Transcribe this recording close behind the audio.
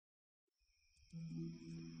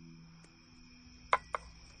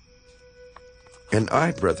And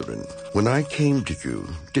I, brethren, when I came to you,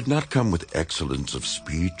 did not come with excellence of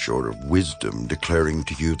speech or of wisdom, declaring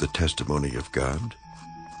to you the testimony of God.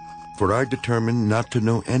 For I determined not to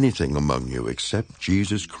know anything among you except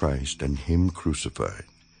Jesus Christ and him crucified.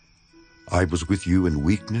 I was with you in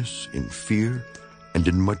weakness, in fear, and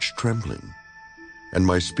in much trembling. And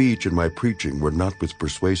my speech and my preaching were not with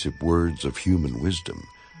persuasive words of human wisdom,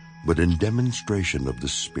 but in demonstration of the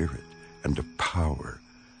Spirit and of power,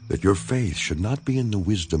 that your faith should not be in the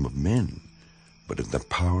wisdom of men, but in the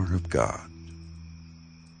power of God.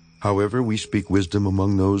 However, we speak wisdom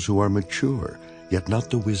among those who are mature, yet not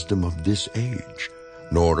the wisdom of this age,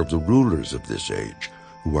 nor of the rulers of this age,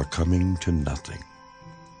 who are coming to nothing.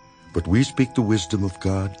 But we speak the wisdom of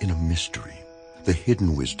God in a mystery, the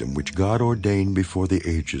hidden wisdom which God ordained before the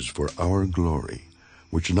ages for our glory,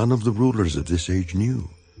 which none of the rulers of this age knew.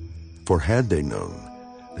 For had they known,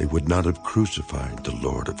 they would not have crucified the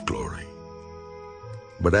Lord of glory.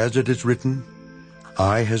 But as it is written,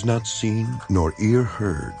 eye has not seen, nor ear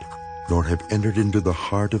heard, nor have entered into the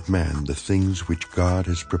heart of man the things which God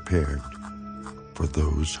has prepared for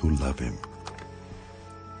those who love him.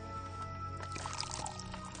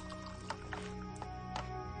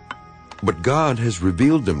 But God has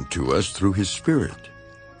revealed them to us through his Spirit.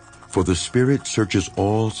 For the Spirit searches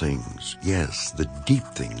all things, yes, the deep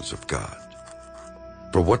things of God.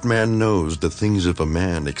 For what man knows the things of a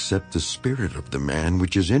man except the spirit of the man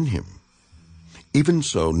which is in him? Even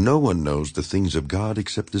so, no one knows the things of God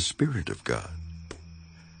except the Spirit of God.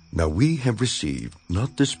 Now we have received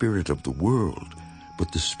not the spirit of the world,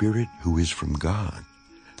 but the Spirit who is from God,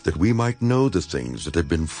 that we might know the things that have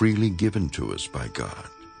been freely given to us by God.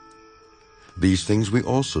 These things we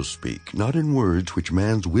also speak, not in words which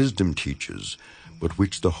man's wisdom teaches, but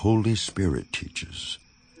which the Holy Spirit teaches,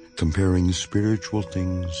 comparing spiritual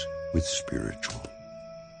things with spiritual.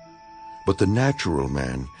 But the natural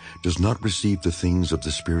man does not receive the things of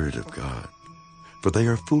the Spirit of God, for they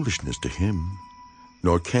are foolishness to him,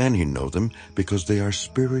 nor can he know them, because they are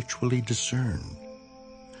spiritually discerned.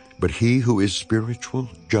 But he who is spiritual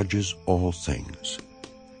judges all things,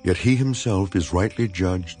 yet he himself is rightly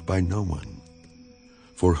judged by no one.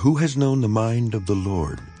 For who has known the mind of the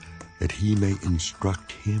Lord, that he may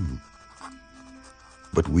instruct him?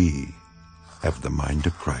 But we have the mind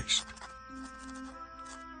of Christ.